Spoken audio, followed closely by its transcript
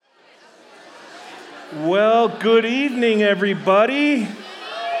Well, good evening, everybody.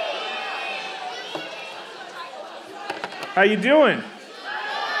 How you doing?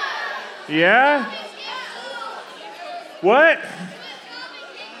 Yeah? What?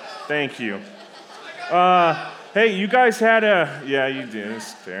 Thank you. Hey, you guys had yeah, you did,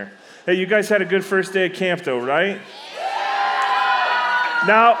 it's fair. Hey, you guys had a good first day at camp though, right?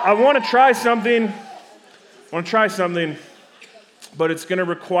 Now, I want to try something, but it's going to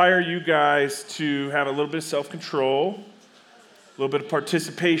require you guys to have a little bit of self-control, a little bit of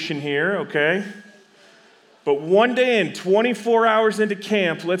participation here, okay? But one day in, 24 hours into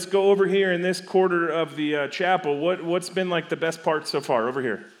camp, let's go over here in this quarter of the chapel. What's been like the best part so far? Over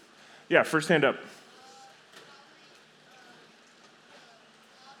here. Yeah, first hand up.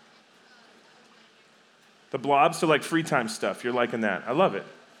 The blobs, so like free time stuff. You're liking that. I love it.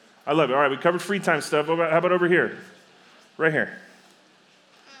 All right, we covered free time stuff. How about over here? Right here.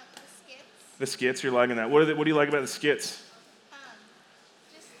 The skits. The skits, you're liking that. What do you like about the skits?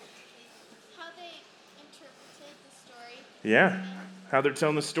 Just how they interpreted the story. Yeah, how they're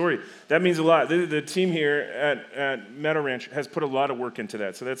telling the story. That means a lot. The team here at Meadow Ranch has put a lot of work into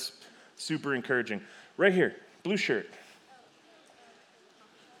that, so that's super encouraging. Right here, blue shirt.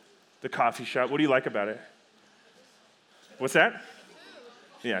 The coffee shop. What do you like about it? What's that?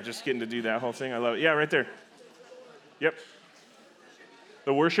 Yeah, just getting to do that whole thing. I love it. Yeah, right there. Yep.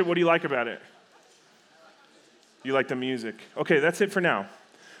 The worship, what do you like about it? You like the music. Okay, that's it for now.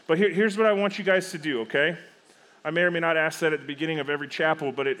 But here's what I want you guys to do, okay? I may or may not ask that at the beginning of every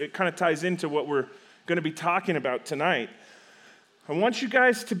chapel, but it kind of ties into what we're going to be talking about tonight. I want you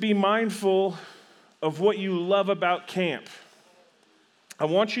guys to be mindful of what you love about camp. I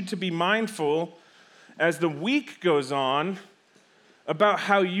want you to be mindful as the week goes on about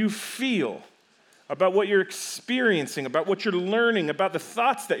how you feel, about what you're experiencing, about what you're learning, about the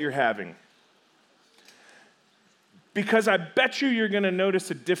thoughts that you're having. Because I bet you're going to notice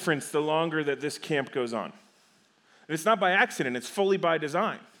a difference the longer that this camp goes on. And it's not by accident, it's fully by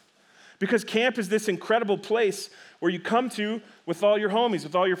design. Because camp is this incredible place where you come to with all your homies,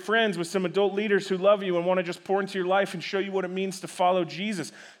 with all your friends, with some adult leaders who love you and want to just pour into your life and show you what it means to follow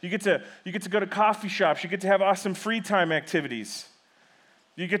Jesus. You get to go to coffee shops. You get to have awesome free time activities.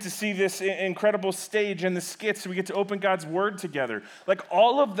 You get to see this incredible stage and the skits. We get to open God's word together. Like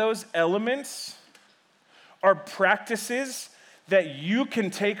all of those elements are practices that you can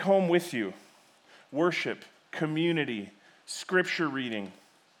take home with you. Worship, community, scripture reading,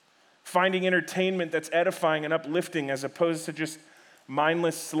 finding entertainment that's edifying and uplifting as opposed to just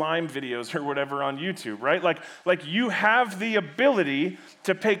mindless slime videos or whatever on YouTube, right? Like you have the ability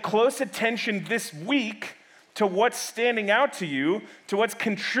to pay close attention this week to what's standing out to you, to what's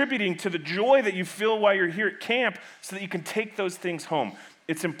contributing to the joy that you feel while you're here at camp so that you can take those things home.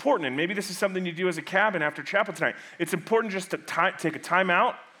 It's important, and maybe this is something you do as a cabin after chapel tonight. It's important just to take a time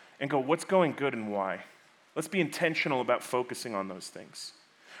out and go, what's going good and why? Let's be intentional about focusing on those things.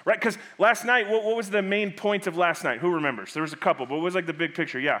 Right, because last night, what was the main point of last night? Who remembers? There was a couple, but what was like the big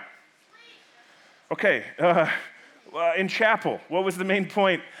picture? Yeah. Okay, in chapel, what was the main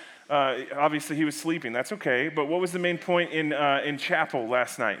point? Obviously, he was sleeping. That's okay, but what was the main point in chapel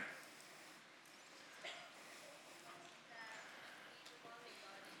last night?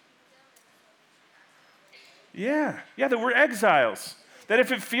 Yeah, that we're exiles. That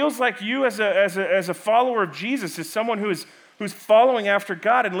if it feels like you as a follower of Jesus, as someone who's following after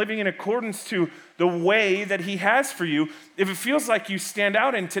God and living in accordance to the way that he has for you, if it feels like you stand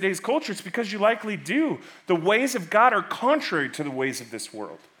out in today's culture, it's because you likely do. The ways of God are contrary to the ways of this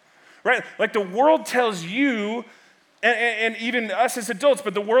world, right? Like the world tells you, and even us as adults,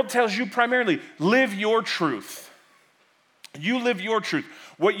 but the world tells you primarily, live your truth. You live your truth.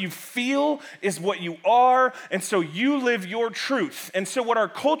 What you feel is what you are, and so you live your truth. And so what our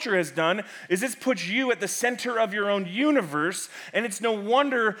culture has done is it's put you at the center of your own universe, and it's no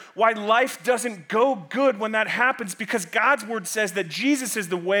wonder why life doesn't go good when that happens, because God's word says that Jesus is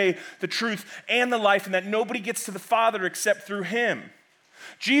the way, the truth, and the life, and that nobody gets to the Father except through him.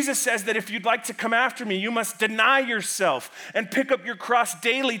 Jesus says that if you'd like to come after me, you must deny yourself and pick up your cross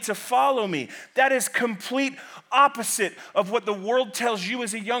daily to follow me. That is complete opposite of what the world tells you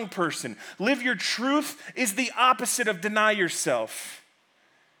as a young person. Live your truth is the opposite of deny yourself.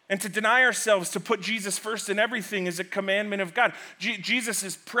 And to deny ourselves, to put Jesus first in everything, is a commandment of God. Jesus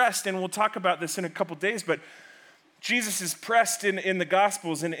is pressed, and we'll talk about this in a couple days, but Jesus is pressed in the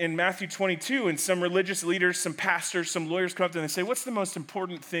Gospels in Matthew 22, and some religious leaders, some pastors, some lawyers come up to them and say, what's the most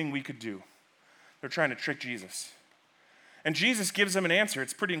important thing we could do? They're trying to trick Jesus. And Jesus gives them an answer.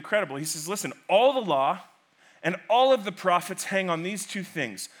 It's pretty incredible. He says, listen, all the law And all of the prophets hang on these two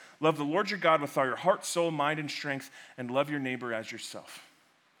things: love the Lord your God with all your heart, soul, mind, and strength, and love your neighbor as yourself.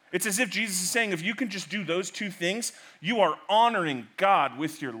 It's as if Jesus is saying, if you can just do those two things, you are honoring God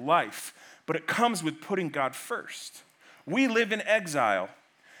with your life. But it comes with putting God first. We live in exile,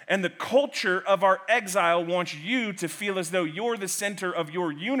 and the culture of our exile wants you to feel as though you're the center of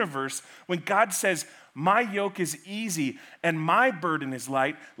your universe, when God says, my yoke is easy and my burden is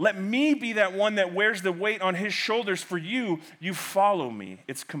light. Let me be that one that wears the weight on his shoulders for you. You follow me.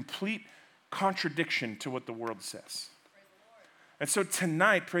 It's complete contradiction to what the world says. And so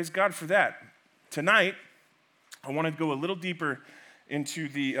tonight, praise God for that. Tonight, I want to go a little deeper into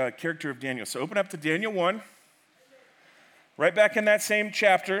the character of Daniel. So open up to Daniel 1, right back in that same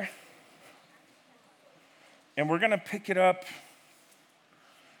chapter. And we're going to pick it up.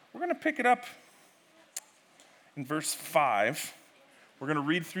 In verse 5. We're going to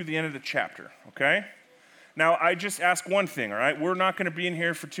read through the end of the chapter, okay? Now, I just ask one thing, all right? We're not going to be in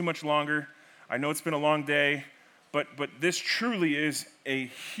here for too much longer. I know it's been a long day. But this truly is a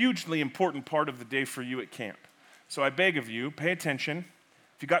hugely important part of the day for you at camp. So I beg of you, pay attention.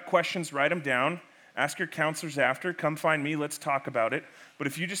 If you got questions, write them down. Ask your counselors after. Come find me. Let's talk about it. But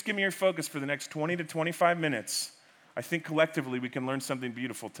if you just give me your focus for the next 20 to 25 minutes, I think collectively we can learn something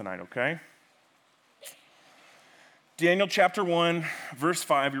beautiful tonight, okay? Daniel chapter 1, verse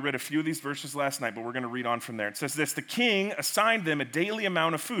 5. We read a few of these verses last night, but we're going to read on from there. It says this: the king assigned them a daily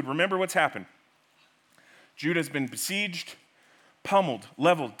amount of food. Remember what's happened. Judah has been besieged, pummeled,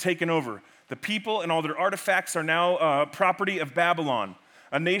 leveled, taken over. The people and all their artifacts are now property of Babylon,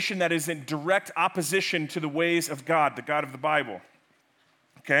 a nation that is in direct opposition to the ways of God, the God of the Bible.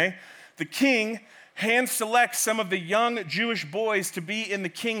 Okay? The king hand selects some of the young Jewish boys to be in the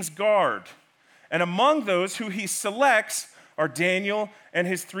king's guard. And among those who he selects are Daniel and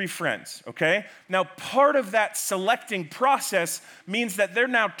his 3 friends, okay? Now, part of that selecting process means that they're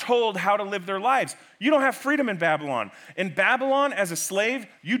now told how to live their lives. You don't have freedom in Babylon. In Babylon, as a slave,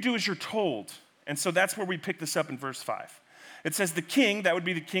 you do as you're told. And so that's where we pick this up in verse 5. It says, the king, that would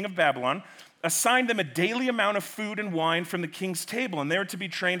be the king of Babylon, assigned them a daily amount of food and wine from the king's table, and they were to be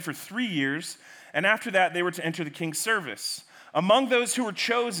trained for 3 years, and after that they were to enter the king's service. Among those who were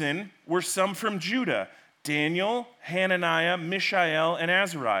chosen were some from Judah: Daniel, Hananiah, Mishael, and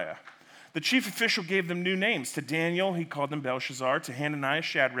Azariah. The chief official gave them new names. To Daniel, he called them Belshazzar. To Hananiah,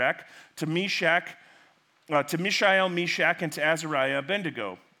 Shadrach. To Mishael, Meshach. And to Azariah,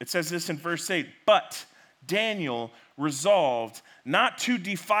 Abednego. It says this in verse 8: but Daniel resolved not to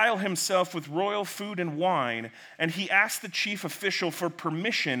defile himself with royal food and wine, and he asked the chief official for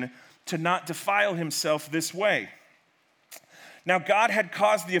permission to not defile himself this way. Now, God had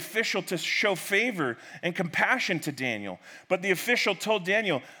caused the official to show favor and compassion to Daniel. But the official told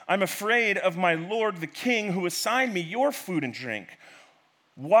Daniel, I'm afraid of my lord the king, who assigned me your food and drink.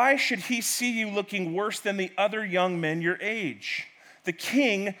 Why should he see you looking worse than the other young men your age? The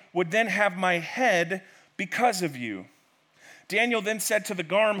king would then have my head because of you. Daniel then said to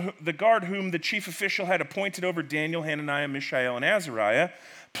the guard whom the chief official had appointed over Daniel, Hananiah, Mishael, and Azariah,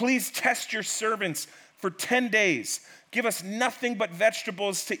 please test your servants for 10 days. Give us nothing but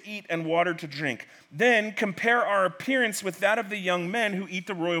vegetables to eat and water to drink. Then compare our appearance with that of the young men who eat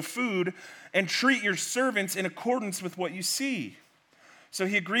the royal food, and treat your servants in accordance with what you see. So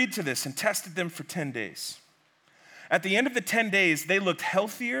he agreed to this and tested them for 10 days. At the end of the 10 days, they looked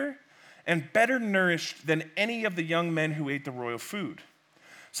healthier and better nourished than any of the young men who ate the royal food.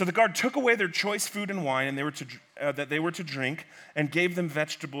 So the guard took away their choice food and wine that they were to drink, and gave them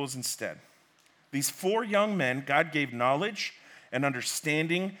vegetables instead. These 4 young men, God gave knowledge and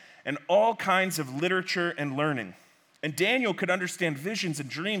understanding and all kinds of literature and learning. And Daniel could understand visions and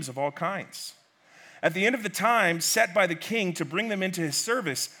dreams of all kinds. At the end of the time set by the king to bring them into his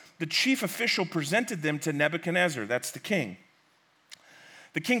service, the chief official presented them to Nebuchadnezzar, that's the king.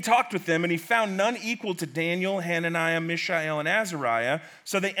 The king talked with them, and he found none equal to Daniel, Hananiah, Mishael, and Azariah,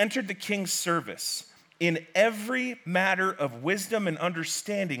 so they entered the king's service. In every matter of wisdom and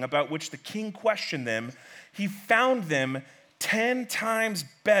understanding about which the king questioned them, he found them 10 times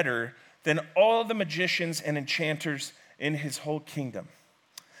better than all the magicians and enchanters in his whole kingdom.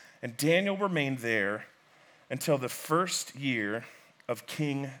 And Daniel remained there until the first year of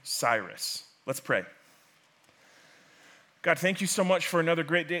King Cyrus. Let's pray. God, thank you so much for another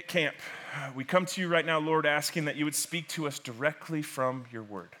great day at camp. We come to you right now, Lord, asking that you would speak to us directly from your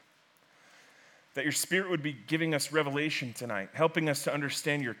word. That your Spirit would be giving us revelation tonight, helping us to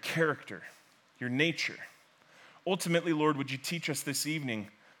understand your character, your nature. Ultimately, Lord, would you teach us this evening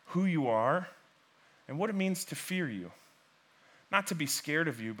who you are and what it means to fear you? Not to be scared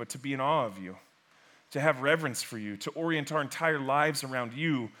of you, but to be in awe of you. to have reverence for you, to orient our entire lives around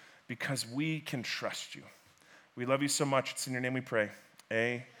you because we can trust you. We love you so much. It's in your name we pray.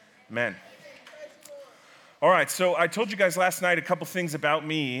 Amen. All right, so I told you guys last night a couple things about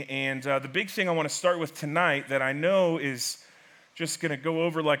me, and the big thing I want to start with tonight that I know is just going to go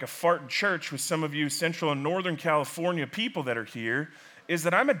over like a fart in church with some of you Central and Northern California people that are here is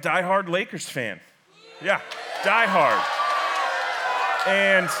that I'm a diehard Lakers fan. Yeah, diehard.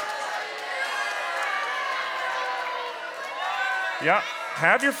 And yeah,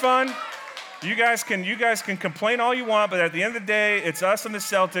 have your fun. You guys can complain all you want, but at the end of the day, it's us and the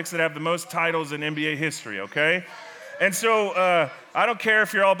Celtics that have the most titles in NBA history, okay? And so I don't care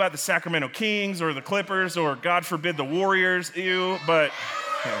if you're all about the Sacramento Kings or the Clippers or, God forbid, the Warriors, but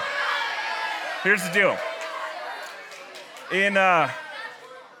here's the deal.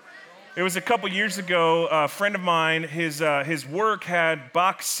 It was a couple years ago, a friend of mine, his work had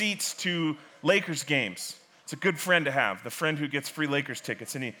box seats to Lakers games. It's a good friend to have, the friend who gets free Lakers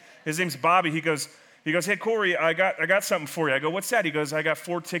tickets. And his name's Bobby. He goes, hey, Corey, I got something for you. I go, what's that? He goes, I got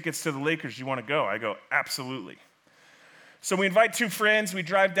 4 tickets to the Lakers. You want to go? I go, absolutely. So we invite 2 friends. We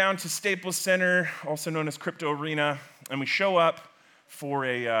drive down to Staples Center, also known as Crypto Arena, and we show up for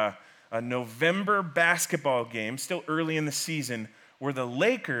a November basketball game, still early in the season, where the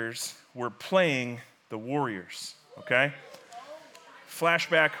Lakers were playing the Warriors, okay?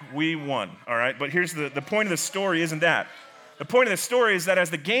 Flashback, we won, all right? But here's the point of the story isn't that. The point of the story is that as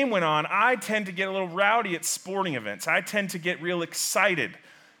the game went on, I tend to get a little rowdy at sporting events. I tend to get real excited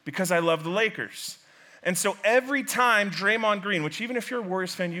because I love the Lakers. And so every time Draymond Green, which even if you're a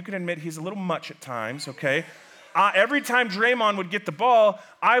Warriors fan, you can admit he's a little much at times, okay? Every time Draymond would get the ball,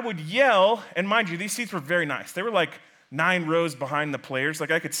 I would yell, and mind you, these seats were very nice. They were like 9 rows behind the players.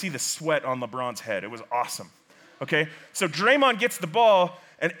 Like I could see the sweat on LeBron's head. It was awesome. Okay, so Draymond gets the ball,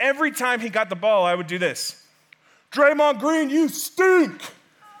 and every time he got the ball, I would do this. Draymond Green, you stink!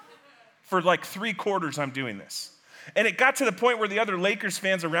 For like 3 quarters, I'm doing this. And it got to the point where the other Lakers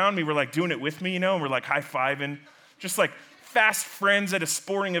fans around me were like doing it with me, and we're like high-fiving, just like fast friends at a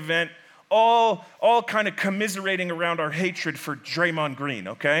sporting event, all kind of commiserating around our hatred for Draymond Green,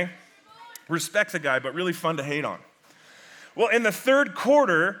 okay? Respect the guy, but really fun to hate on. Well, in the 3rd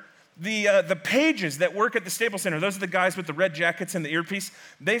quarter, the pages that work at the Staples Center, those are the guys with the red jackets and the earpiece,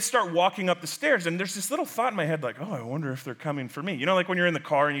 they start walking up the stairs, and there's this little thought in my head like, oh, I wonder if they're coming for me. You know, like when you're in the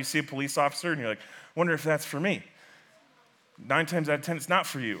car and you see a police officer, and you're like, wonder if that's for me. 9 times out of 10, it's not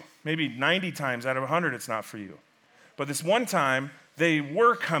for you. Maybe 90 times out of 100, it's not for you. But this one time, they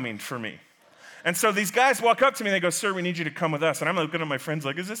were coming for me. And so these guys walk up to me, and they go, sir, we need you to come with us. And I'm looking at my friends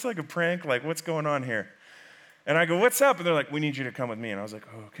like, is this like a prank? Like, what's going on here? And I go, what's up? And they're like, we need you to come with me. And I was like,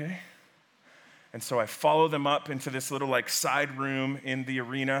 oh, okay. And so I follow them up into this little like side room in the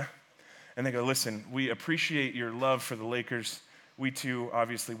arena. And they go, listen, we appreciate your love for the Lakers. We too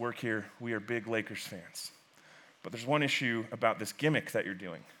obviously work here. We are big Lakers fans. But there's one issue about this gimmick that you're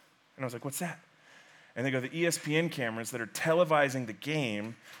doing. And I was like, what's that? And they go, the ESPN cameras that are televising the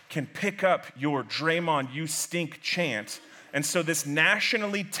game can pick up your Draymond, you stink chant. And so this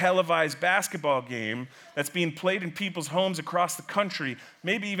nationally televised basketball game that's being played in people's homes across the country,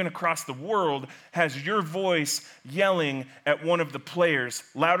 maybe even across the world, has your voice yelling at one of the players,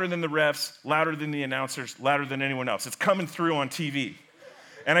 louder than the refs, louder than the announcers, louder than anyone else. It's coming through on TV.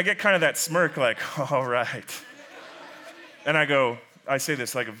 And I get kind of that smirk like, all right. And I say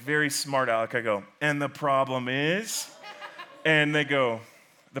this like a very smart aleck. I go, and the problem is? And they go,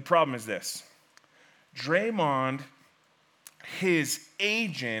 the problem is this. Draymond, his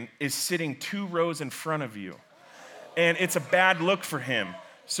agent is sitting 2 rows in front of you. And it's a bad look for him.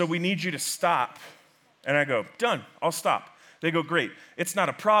 So we need you to stop. And I go, done, I'll stop. They go, great. It's not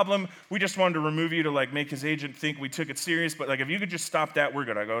a problem. We just wanted to remove you to like make his agent think we took it serious. But like if you could just stop that, we're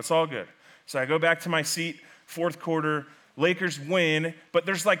good. I go, it's all good. So I go back to my seat, 4th quarter, Lakers win, but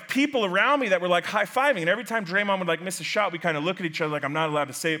there's like people around me that were like high-fiving, and every time Draymond would like miss a shot, we kind of look at each other like, I'm not allowed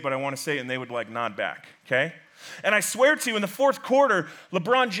to say it, but I want to say it, and they would like nod back, okay? And I swear to you, in the 4th quarter,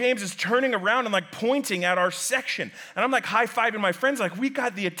 LeBron James is turning around and like pointing at our section, and I'm like high-fiving my friends like, we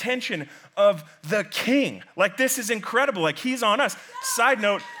got the attention of the king. Like, this is incredible. Like, he's on us. Side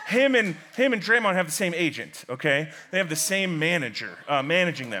note, him and Draymond have the same agent, okay? They have the same manager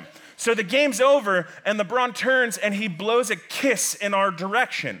managing them. So the game's over, and LeBron turns, and he blows a kiss in our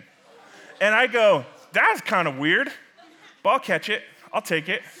direction. And I go, that's kind of weird. But I'll catch it. I'll take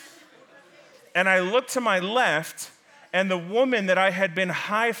it. And I look to my left, and the woman that I had been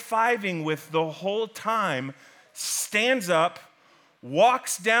high-fiving with the whole time stands up,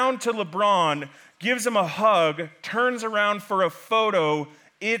 walks down to LeBron, gives him a hug, turns around for a photo,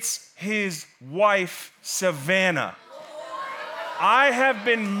 It's his wife, Savannah. I have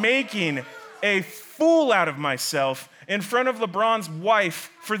been making a fool out of myself in front of LeBron's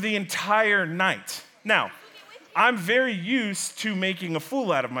wife for the entire night. Now, I'm very used to making a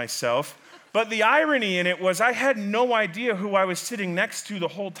fool out of myself, but the irony in it was I had no idea who I was sitting next to the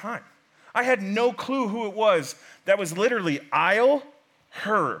whole time. I had no clue who it was that was literally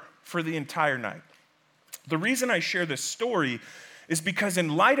her for the entire night. The reason I share this story is because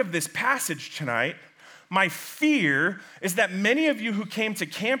in light of this passage tonight, my fear is that many of you who came to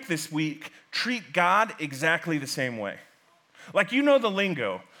camp this week treat God exactly the same way. Like, you know the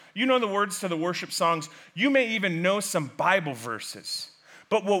lingo, you know the words to the worship songs, you may even know some Bible verses.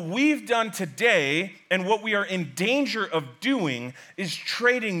 But what we've done today and what we are in danger of doing is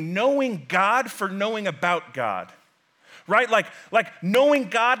trading knowing God for knowing about God. Right? Like knowing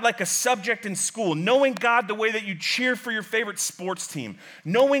God like a subject in school, knowing God the way that you cheer for your favorite sports team,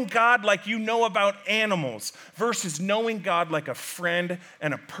 knowing God like you know about animals versus knowing God like a friend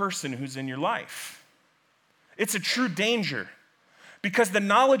and a person who's in your life. It's a true danger because the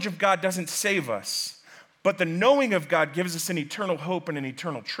knowledge of God doesn't save us, but the knowing of God gives us an eternal hope and an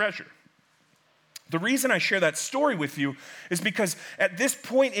eternal treasure. The reason I share that story with you is because at this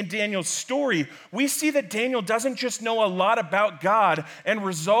point in Daniel's story, we see that Daniel doesn't just know a lot about God and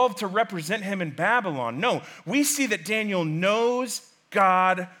resolve to represent him in Babylon. No, we see that Daniel knows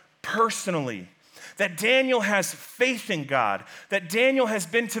God personally, that Daniel has faith in God, that Daniel has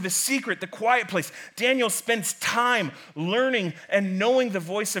been to the secret, the quiet place. Daniel spends time learning and knowing the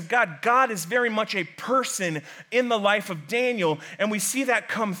voice of God. God is very much a person in the life of Daniel, and we see that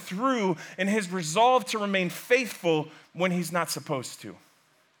come through in his resolve to remain faithful when he's not supposed to.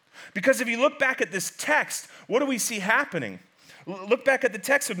 Because if you look back at this text, what do we see happening? Look back at the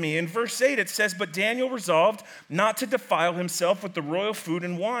text with me. In verse 8, it says, "But Daniel resolved not to defile himself with the royal food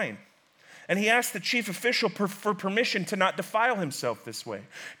and wine. And he asked the chief official for permission to not defile himself this way."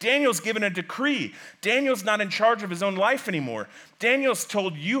 Daniel's given a decree. Daniel's not in charge of his own life anymore. Daniel's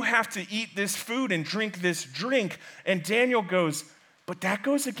told, you have to eat this food and drink this drink. And Daniel goes, but that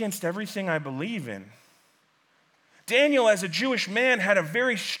goes against everything I believe in. Daniel, as a Jewish man, had a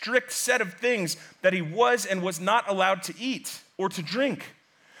very strict set of things that he was and was not allowed to eat or to drink.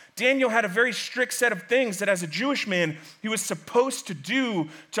 Daniel had a very strict set of things that as a Jewish man, he was supposed to do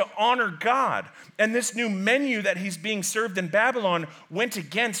to honor God. And this new menu that he's being served in Babylon went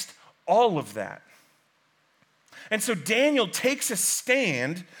against all of that. And so Daniel takes a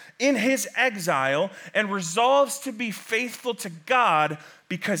stand in his exile and resolves to be faithful to God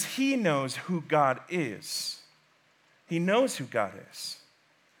because he knows who God is. He knows who God is.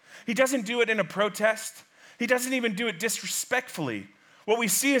 He doesn't do it in a protest. He doesn't even do it disrespectfully. What we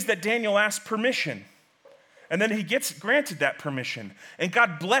see is that Daniel asks permission, and then he gets granted that permission. And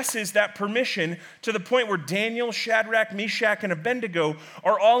God blesses that permission to the point where Daniel, Shadrach, Meshach, and Abednego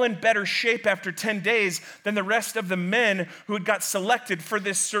are all in better shape after 10 days than the rest of the men who had got selected for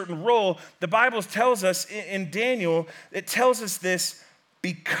this certain role. The Bible tells us in Daniel, it tells us this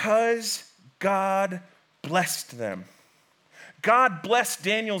because God blessed them. God blessed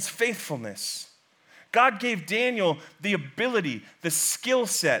Daniel's faithfulness. God gave Daniel the ability, the skill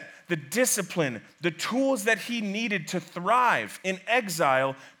set, the discipline, the tools that he needed to thrive in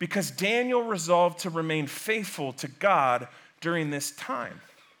exile because Daniel resolved to remain faithful to God during this time.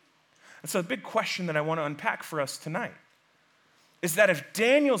 And so the big question that I want to unpack for us tonight is that if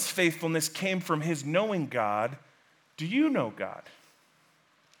Daniel's faithfulness came from his knowing God, do you know God?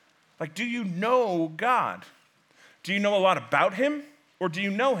 Like, do you know God? Do you know a lot about him or do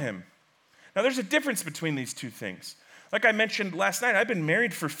you know him? Now, there's a difference between these two things. Like I mentioned last night, I've been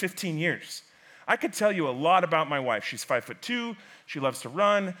married for 15 years. I could tell you a lot about my wife. She's 5'2", she loves to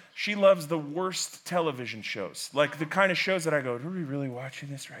run, she loves the worst television shows, like the kind of shows that I go, are we really watching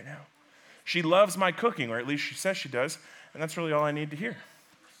this right now? She loves my cooking, or at least she says she does, and that's really all I need to hear.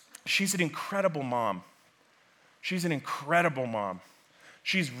 She's an incredible mom. She's an incredible mom.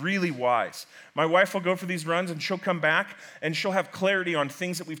 She's really wise. My wife will go for these runs and she'll come back and she'll have clarity on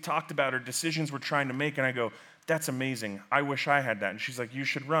things that we've talked about or decisions we're trying to make. And I go, that's amazing. I wish I had that. And she's like, you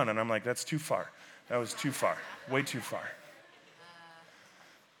should run. And I'm like, that's too far. That was too far. Way too far.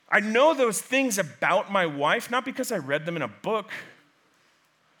 I know those things about my wife, not because I read them in a book,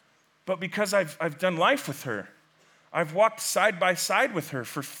 but because I've done life with her. I've walked side by side with her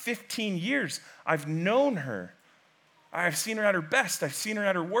for 15 years. I've known her. I've seen her at her best. I've seen her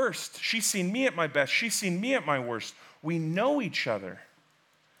at her worst. She's seen me at my best. She's seen me at my worst. We know each other.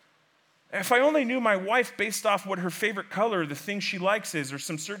 If I only knew my wife based off what her favorite color, the thing she likes is, or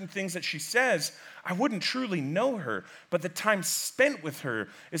some certain things that she says, I wouldn't truly know her. But the time spent with her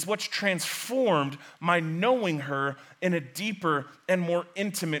is what's transformed my knowing her in a deeper and more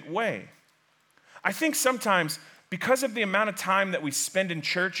intimate way. I think sometimes because of the amount of time that we spend in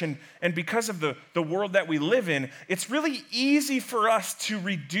church and because of the world that we live in, it's really easy for us to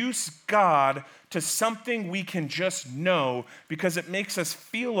reduce God to something we can just know because it makes us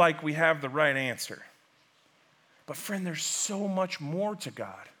feel like we have the right answer. But friend, there's so much more to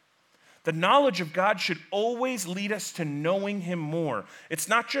God. The knowledge of God should always lead us to knowing him more. It's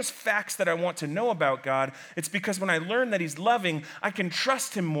not just facts that I want to know about God. It's because when I learn that he's loving, I can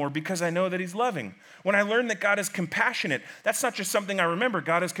trust him more because I know that he's loving. When I learn that God is compassionate, that's not just something I remember.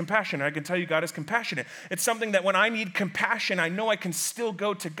 God is compassionate. I can tell you God is compassionate. It's something that when I need compassion, I know I can still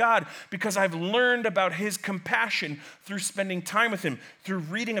go to God because I've learned about his compassion through spending time with him, through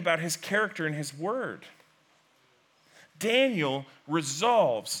reading about his character in his word. Daniel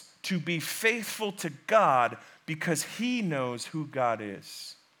resolves to be faithful to God because he knows who God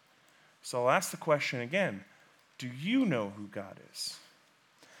is. So I'll ask the question again. Do you know who God is?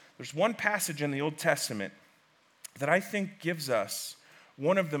 There's one passage in the Old Testament that I think gives us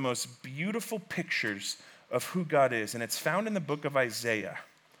one of the most beautiful pictures of who God is, and it's found in the book of Isaiah.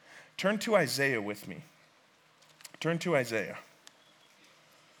 Turn to Isaiah with me. Turn to Isaiah.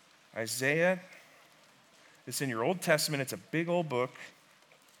 Isaiah, it's in your Old Testament. It's a big old book.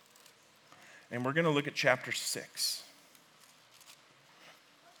 And we're going to look at chapter 6.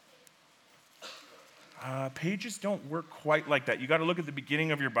 Pages don't work quite like that. You got to look at the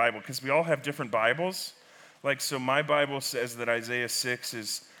beginning of your Bible because we all have different Bibles. So my Bible says that Isaiah 6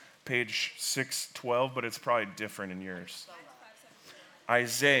 is page 612, but it's probably different in yours.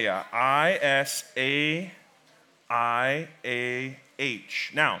 Isaiah, I-S-A-I-A-H.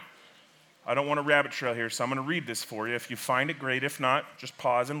 Now, I don't want a rabbit trail here, so I'm going to read this for you. If you find it, great. If not, just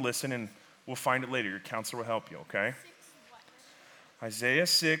pause and listen, and we'll find it later. Your counselor will help you, okay? Isaiah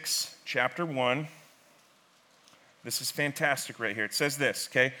 6, chapter 1. This is fantastic right here. It says this,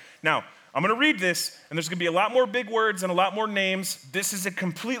 okay? Now, I'm going to read this, and there's going to be a lot more big words and a lot more names. This is a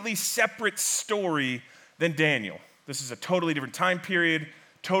completely separate story than Daniel. This is a totally different time period,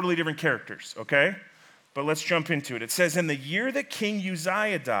 totally different characters, okay? But let's jump into it. It says, in the year that King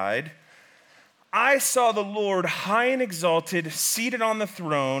Uzziah died, I saw the Lord high and exalted, seated on the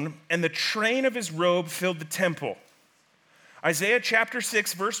throne, and the train of his robe filled the temple. Isaiah chapter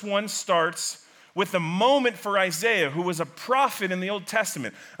 6, verse 1 starts with a moment for Isaiah, who was a prophet in the Old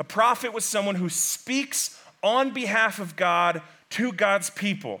Testament. A prophet was someone who speaks on behalf of God to God's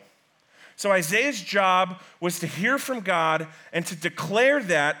people. So Isaiah's job was to hear from God and to declare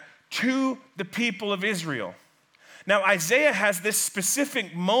that to the people of Israel. Now, Isaiah has this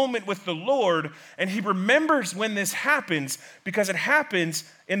specific moment with the Lord, and he remembers when this happens because it happens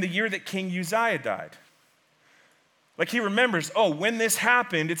in the year that King Uzziah died. He remembers, when this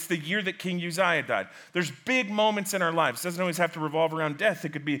happened, it's the year that King Uzziah died. There's big moments in our lives. It doesn't always have to revolve around death. It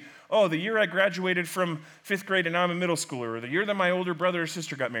could be, the year I graduated from 5th grade and now I'm a middle schooler, or the year that my older brother or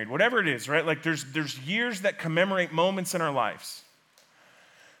sister got married, whatever it is, right? There's years that commemorate moments in our lives.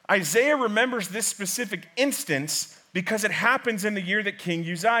 Isaiah remembers this specific instance because it happens in the year that King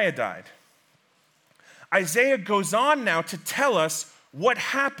Uzziah died. Isaiah goes on now to tell us what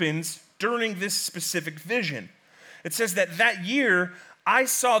happens during this specific vision. It says that year, I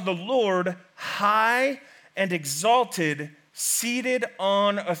saw the Lord high and exalted, seated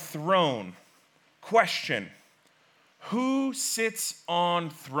on a throne. Question: who sits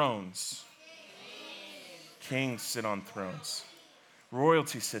on thrones? Kings sit on thrones.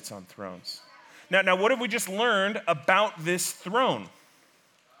 Royalty sits on thrones. Now, what have we just learned about this throne?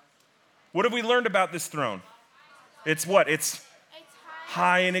 What have we learned about this throne? It's what? It's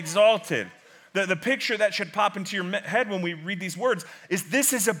high and exalted. The picture that should pop into your head when we read these words is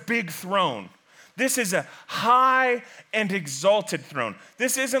this is a big throne. This is a high and exalted throne.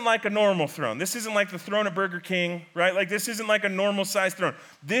 This isn't like a normal throne. This isn't like the throne at Burger King, right? This isn't like a normal sized throne.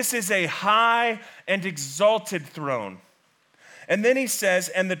 This is a high and exalted throne. And then he says,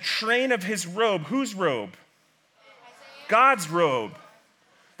 and the train of his robe, whose robe? God's robe.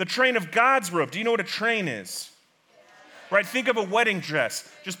 The train of God's robe. Do you know what a train is? Right, think of a wedding dress.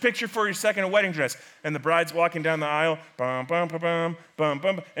 Just picture for a second a wedding dress. And the bride's walking down the aisle, bum, bum, bum, bum, bum,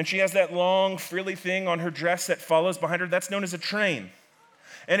 bum, and she has that long, frilly thing on her dress that follows behind her. That's known as a train.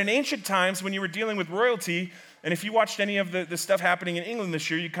 And in ancient times, when you were dealing with royalty, and if you watched any of the stuff happening in England this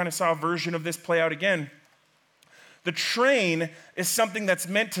year, you kind of saw a version of this play out again. The train is something that's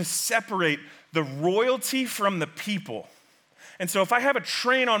meant to separate the royalty from the people. And so if I have a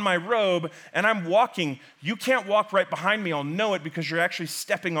train on my robe and I'm walking, you can't walk right behind me. I'll know it because you're actually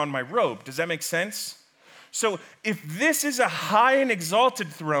stepping on my robe. Does that make sense? So if this is a high and exalted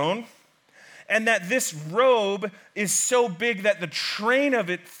throne, and that this robe is so big that the train of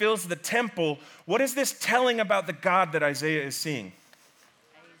it fills the temple, what is this telling about the God that Isaiah is seeing?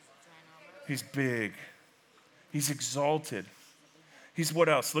 He's big. He's exalted. He's what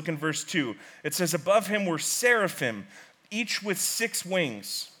else? Look in verse 2. It says, above him were seraphim, each with 6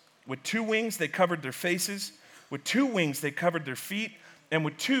 wings. With 2 wings they covered their faces. With 2 wings they covered their feet. And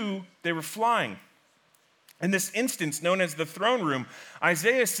with 2 they were flying. In this instance, known as the throne room,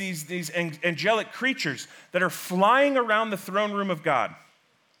 Isaiah sees these angelic creatures that are flying around the throne room of God.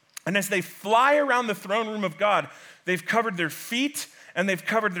 And as they fly around the throne room of God, they've covered their feet and they've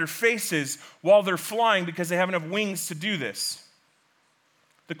covered their faces while they're flying because they have enough wings to do this.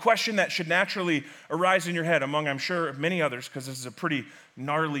 The question that should naturally arise in your head, among, I'm sure, many others, because this is a pretty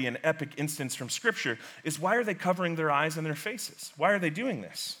gnarly and epic instance from Scripture, is why are they covering their eyes and their faces? Why are they doing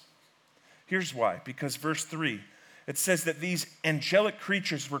this? Here's why. Because verse 3, it says that these angelic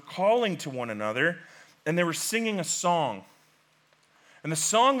creatures were calling to one another, and they were singing a song. And the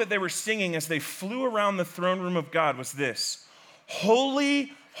song that they were singing as they flew around the throne room of God was this: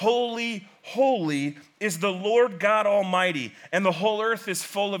 Holy, holy, holy is the Lord God Almighty, and the whole earth is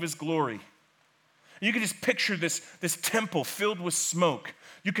full of his glory. You can just picture this temple filled with smoke.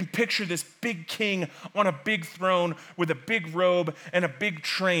 You can picture this big king on a big throne with a big robe and a big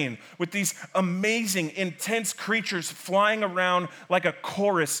train, with these amazing, intense creatures flying around like a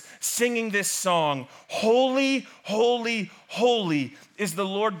chorus, singing this song: Holy, holy, holy is the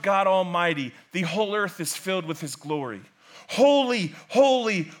Lord God Almighty. The whole earth is filled with his glory. Holy,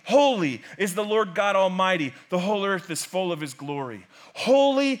 holy, holy is the Lord God Almighty. The whole earth is full of his glory.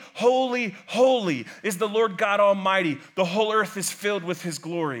 Holy, holy, holy is the Lord God Almighty. The whole earth is filled with his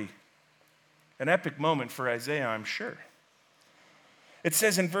glory. An epic moment for Isaiah, I'm sure. It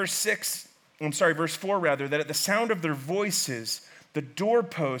says in verse 4 rather, that at the sound of their voices, the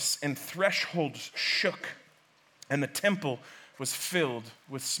doorposts and thresholds shook, and the temple was filled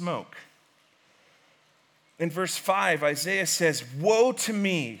with smoke. In verse 5, Isaiah says, Woe to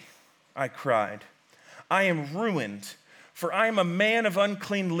me, I cried. I am ruined, for I am a man of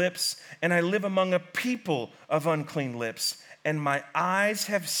unclean lips, and I live among a people of unclean lips, and my eyes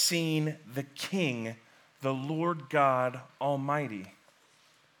have seen the King, the Lord God Almighty.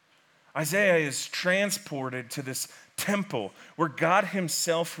 Isaiah is transported to this temple where God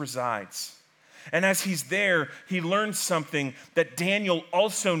himself resides. And as he's there, he learns something that Daniel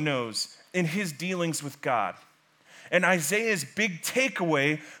also knows in his dealings with God. And Isaiah's big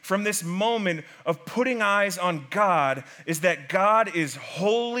takeaway from this moment of putting eyes on God is that God is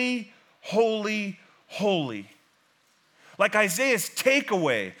holy, holy, holy. Like Isaiah's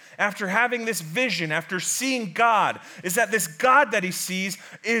takeaway after having this vision, after seeing God, is that this God that he sees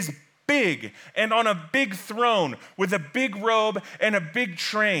is big and on a big throne with a big robe and a big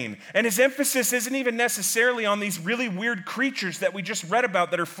train. And his emphasis isn't even necessarily on these really weird creatures that we just read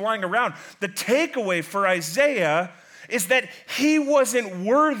about that are flying around. The takeaway for Isaiah is that he wasn't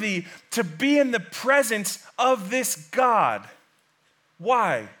worthy to be in the presence of this God.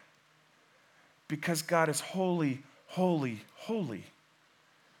 Why? Because God is holy, holy, holy.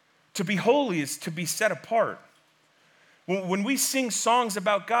 To be holy is to be set apart. When we sing songs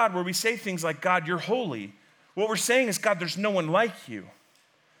about God where we say things like, God, you're holy, what we're saying is, God, there's no one like you.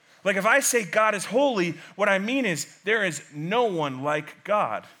 Like if I say God is holy, what I mean is there is no one like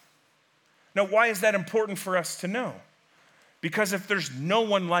God. Now, why is that important for us to know? Because if there's no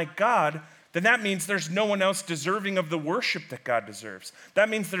one like God, then that means there's no one else deserving of the worship that God deserves. That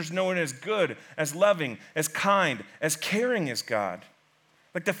means there's no one as good, as loving, as kind, as caring as God.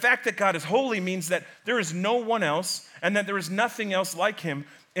 Like the fact that God is holy means that there is no one else and that there is nothing else like him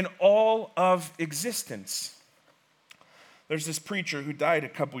in all of existence. There's this preacher who died a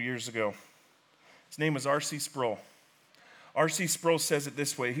couple years ago. His name was R.C. Sproul. R.C. Sproul says it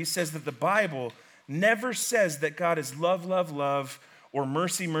this way. He says that the Bible never says that God is love, love, love, or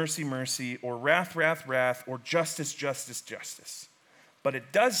mercy, mercy, mercy, or wrath, wrath, wrath, or justice, justice, justice. But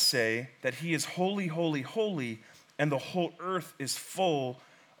it does say that he is holy, holy, holy, and the whole earth is full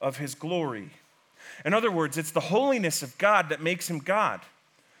of his glory. In other words, it's the holiness of God that makes him God.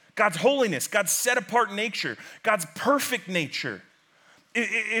 God's holiness, God's set-apart nature, God's perfect nature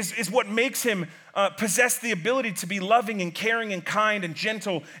is what makes him possess the ability to be loving and caring and kind and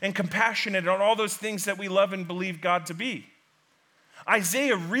gentle and compassionate and all those things that we love and believe God to be.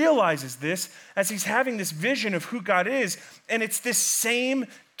 Isaiah realizes this as he's having this vision of who God is, and it's this same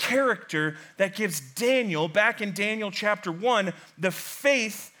character that gives Daniel, back in Daniel chapter 1, the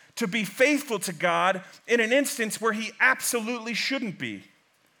faith to be faithful to God in an instance where he absolutely shouldn't be.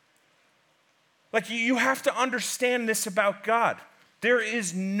 Like, you have to understand this about God. There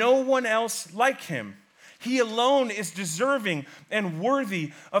is no one else like him. He alone is deserving and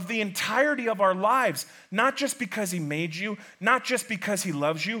worthy of the entirety of our lives, not just because he made you, not just because he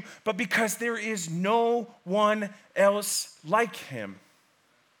loves you, but because there is no one else like him.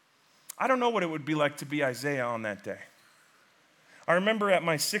 I don't know what it would be like to be Isaiah on that day. I remember at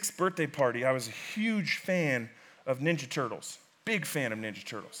my 6th birthday party, I was a huge fan of Ninja Turtles. Big fan of Ninja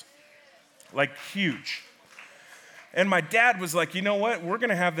Turtles. Like, huge. And my dad was like, you know what? We're going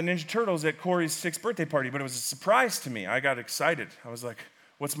to have the Ninja Turtles at Corey's 6th birthday party. But it was a surprise to me. I got excited. I was like,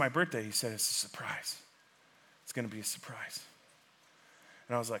 what's my birthday? He said, it's a surprise. It's going to be a surprise.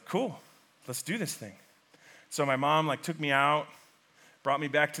 And I was like, cool. Let's do this thing. So my mom took me out, brought me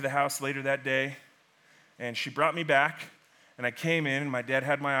back to the house later that day. And she brought me back. And I came in, and my dad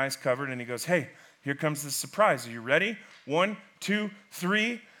had my eyes covered. And he goes, hey, here comes the surprise. Are you ready? 1, 2,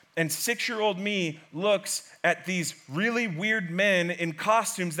 3. And 6-year-old me looks at these really weird men in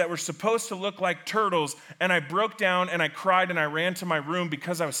costumes that were supposed to look like turtles, and I broke down and I cried and I ran to my room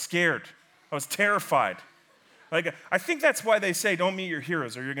because I was scared. I was terrified. I think that's why they say don't meet your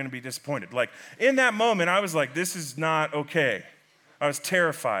heroes or you're going to be disappointed. In that moment, I was like, this is not okay. I was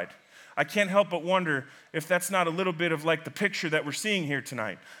terrified. I can't help but wonder if that's not a little bit of the picture that we're seeing here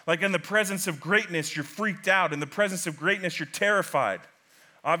tonight. In the presence of greatness, you're freaked out. In the presence of greatness, you're terrified.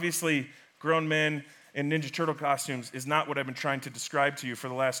 Obviously, grown men in Ninja Turtle costumes is not what I've been trying to describe to you for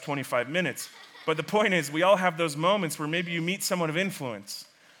the last 25 minutes. But the point is, we all have those moments where maybe you meet someone of influence.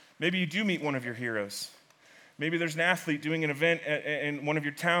 Maybe you do meet one of your heroes. Maybe there's an athlete doing an event in one of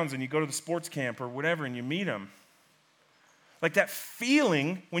your towns and you go to the sports camp or whatever and you meet them. That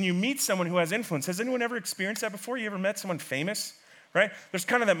feeling when you meet someone who has influence. Has anyone ever experienced that before? You ever met someone famous, right? There's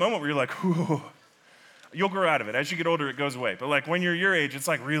kind of that moment where you're like, whoo. You'll grow out of it. As you get older, it goes away. But when you're your age, it's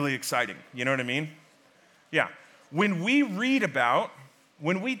really exciting. You know what I mean? Yeah. When we read about,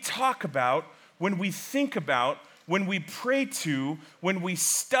 when we talk about, when we think about, when we pray to, when we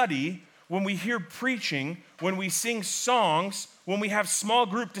study, when we hear preaching, when we sing songs, when we have small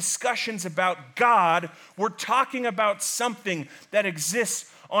group discussions about God, we're talking about something that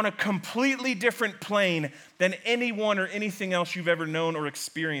exists on a completely different plane than anyone or anything else you've ever known or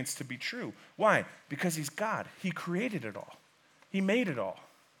experienced to be true. Why? Because he's God. He created it all. He made it all.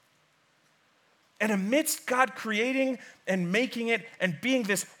 And amidst God creating and making it and being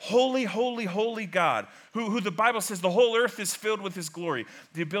this holy, holy, holy God, who the Bible says the whole earth is filled with his glory,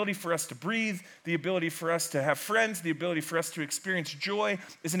 the ability for us to breathe, the ability for us to have friends, the ability for us to experience joy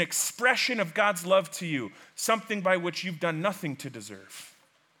is an expression of God's love to you, something by which you've done nothing to deserve.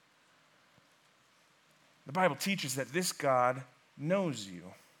 The Bible teaches that this God knows you,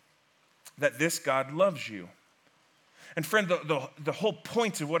 that this God loves you. And friend, the whole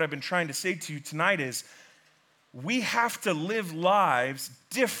point of what I've been trying to say to you tonight is we have to live lives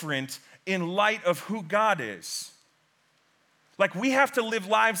different in light of who God is. We have to live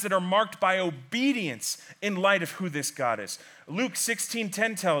lives that are marked by obedience in light of who this God is. Luke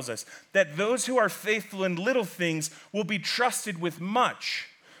 16:10 tells us that those who are faithful in little things will be trusted with much.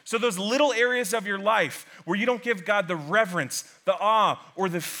 So those little areas of your life where you don't give God the reverence, the awe, or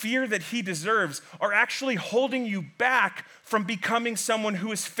the fear that he deserves are actually holding you back from becoming someone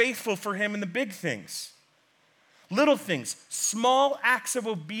who is faithful for him in the big things. Little things, small acts of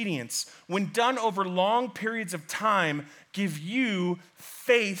obedience, when done over long periods of time, give you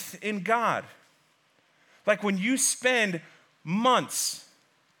faith in God. When you spend months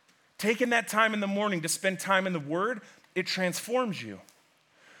taking that time in the morning to spend time in the Word, it transforms you.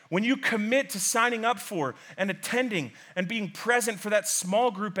 When you commit to signing up for and attending and being present for that small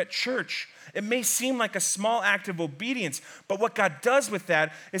group at church, it may seem like a small act of obedience, but what God does with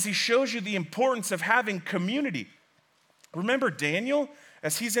that is he shows you the importance of having community. Remember Daniel,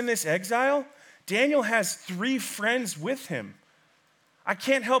 as he's in this exile? Daniel has 3 friends with him. I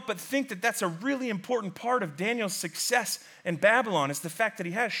can't help but think that that's a really important part of Daniel's success in Babylon is the fact that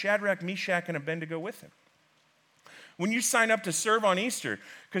he has Shadrach, Meshach, and Abednego with him. When you sign up to serve on Easter,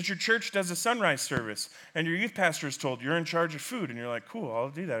 because your church does a sunrise service, and your youth pastor is told you're in charge of food, and you're like, cool, I'll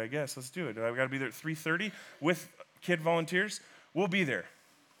do that, I guess, let's do it. I've got to be there at 3:30 with kid volunteers. We'll be there.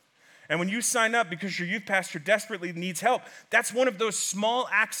 And when you sign up because your youth pastor desperately needs help, that's one of those small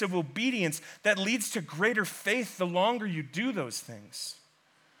acts of obedience that leads to greater faith the longer you do those things.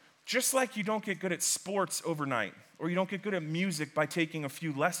 Just like you don't get good at sports overnight, or you don't get good at music by taking a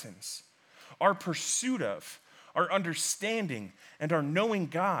few lessons. Our pursuit of, our understanding, and our knowing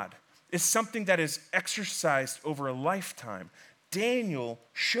God is something that is exercised over a lifetime. Daniel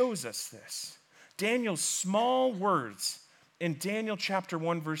shows us this. Daniel's small words in Daniel chapter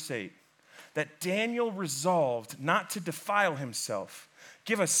 1, verse 8, that Daniel resolved not to defile himself,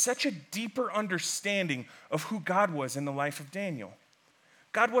 give us such a deeper understanding of who God was in the life of Daniel.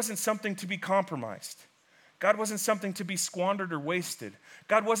 God wasn't something to be compromised. God wasn't something to be squandered or wasted.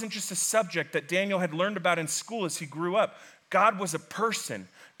 God wasn't just a subject that Daniel had learned about in school as he grew up. God was a person.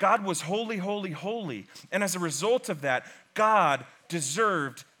 God was holy, holy, holy. And as a result of that, God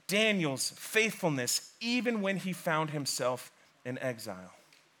deserved Daniel's faithfulness even when he found himself in exile.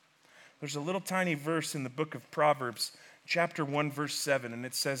 There's a little tiny verse in the book of Proverbs, chapter 1, verse 7, and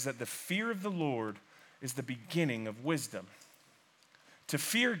it says that the fear of the Lord is the beginning of wisdom. To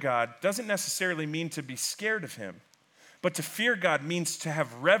fear God doesn't necessarily mean to be scared of him, but to fear God means to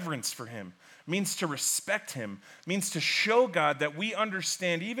have reverence for him, means to respect him, means to show God that we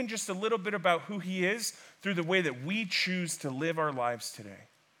understand even just a little bit about who he is through the way that we choose to live our lives today.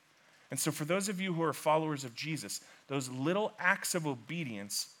 And so for those of you who are followers of Jesus, those little acts of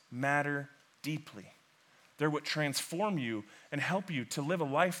obedience matter deeply. They're what transform you and help you to live a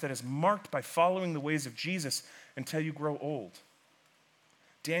life that is marked by following the ways of Jesus until you grow old.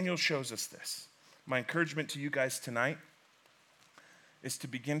 Daniel shows us this. My encouragement to you guys tonight is to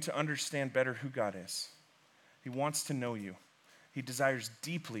begin to understand better who God is. He wants to know you. He desires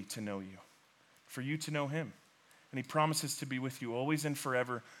deeply to know you, for you to know him. And he promises to be with you always and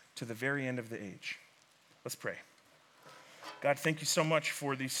forever to the very end of the age. Let's pray. God, thank you so much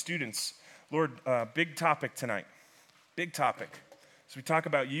for these students. Lord, big topic tonight. Big topic. As we talk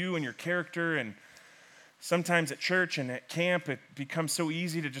about you and your character, and sometimes at church and at camp, it becomes so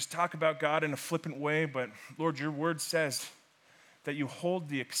easy to just talk about God in a flippant way, but Lord, your word says that you hold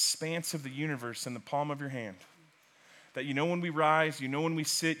the expanse of the universe in the palm of your hand. That you know when we rise, you know when we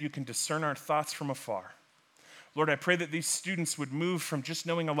sit, you can discern our thoughts from afar. Lord, I pray that these students would move from just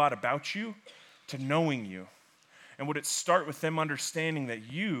knowing a lot about you to knowing you. And would it start with them understanding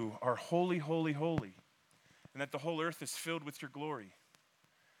that you are holy, holy, holy, and that the whole earth is filled with your glory.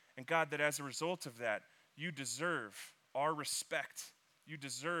 And God, that as a result of that, you deserve our respect. You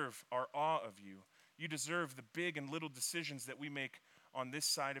deserve our awe of you. You deserve the big and little decisions that we make on this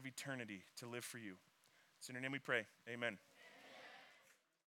side of eternity to live for you. It's in your name we pray. Amen.